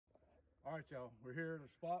All right, y'all, we're here at a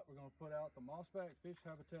spot. We're going to put out the Mossback fish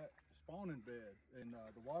habitat spawning bed. And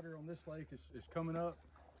the water on this lake is coming up.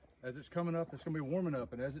 As it's coming up, it's going to be warming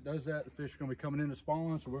up. And as it does that, the fish are going to be coming in to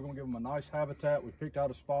spawn. So we're going to give them a nice habitat. We picked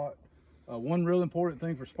out a spot. One real important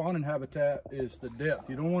thing for spawning habitat is the depth.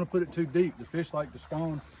 You don't want to put it too deep. The fish like to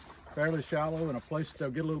spawn fairly shallow in a place that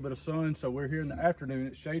they'll get a little bit of sun. So we're here in the afternoon.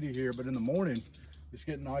 It's shady here, but in the morning, it's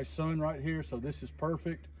getting nice sun right here. So this is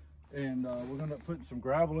perfect. And we're going to put some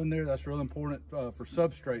gravel in there. That's real important for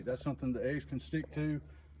substrate. That's something the eggs can stick to,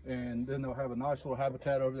 and then they'll have a nice little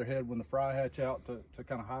habitat over their head when the fry hatch out to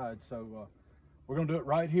kind of hide. So we're going to do it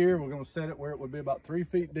right here. We're going to set it where it would be about 3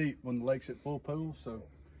 feet deep when the lake's at full pool. So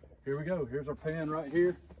here we go. Here's our pan right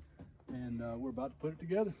here, and we're about to put it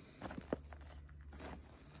together.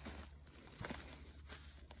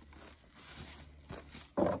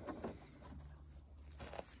 That's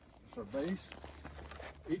our base.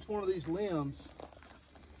 Each one of these limbs,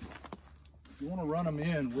 you want to run them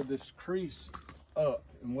in with this crease up.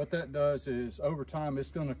 And what that does is over time, it's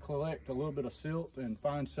going to collect a little bit of silt and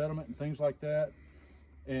fine sediment and things like that.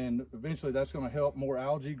 And eventually that's going to help more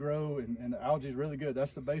algae grow. And the algae is really good.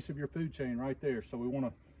 That's the base of your food chain right there. So we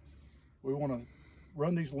want to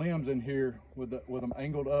run these limbs in here with them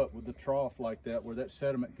angled up with the trough like that, where that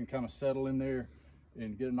sediment can kind of settle in there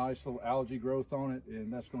and get a nice little algae growth on it.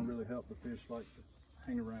 And that's going to really help the fish like to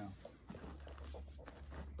hang around.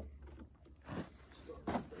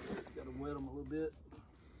 Got to wet them a little bit.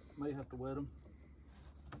 May have to wet them.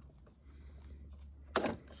 A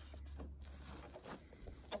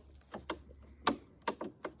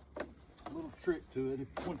little trick to it.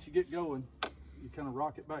 Once you get going, you kind of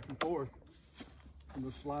rock it back and forth and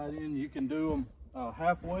they'll slide in. You can do them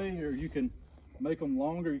halfway, or you can make them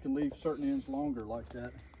longer. You can leave certain ends longer like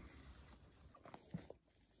that.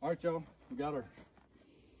 All right, y'all, we got our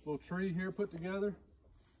little tree here put together.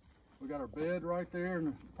 We got our bed right there in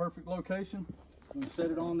the perfect location. I'm gonna set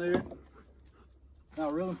it on there. Now,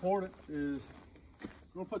 real important is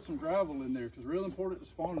we're gonna put some gravel in there, because real important to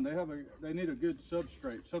spawning. They need a good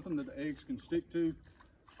substrate, something that the eggs can stick to,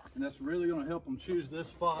 and that's really gonna help them choose this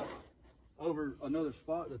spot over another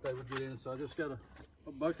spot that they would get in. So I just got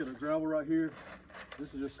a bucket of gravel right here.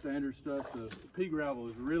 This is just standard stuff. The pea gravel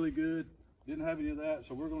is really good. Didn't have any of that,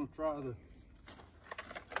 so we're gonna try the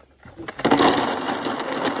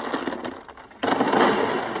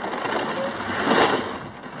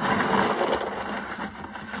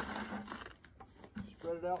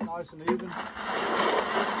spread it out nice and even.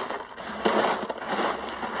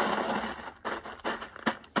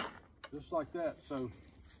 Just like that. So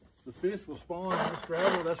the fish will spawn in this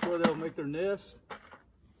gravel. That's where they'll make their nest.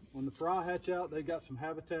 When the fry hatch out, they've got some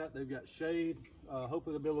habitat, they've got shade.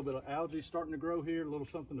 Hopefully there'll be a little bit of algae starting to grow here, a little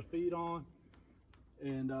something to feed on.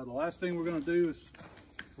 And the last thing we're gonna do is,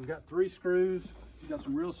 we've got 3 screws. We've got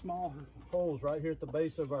some real small holes right here at the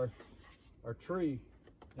base of our tree.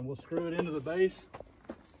 And we'll screw it into the base,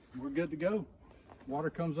 and we're good to go. Water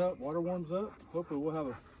comes up, water warms up. Hopefully we'll have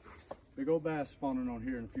a big old bass spawning on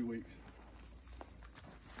here in a few weeks.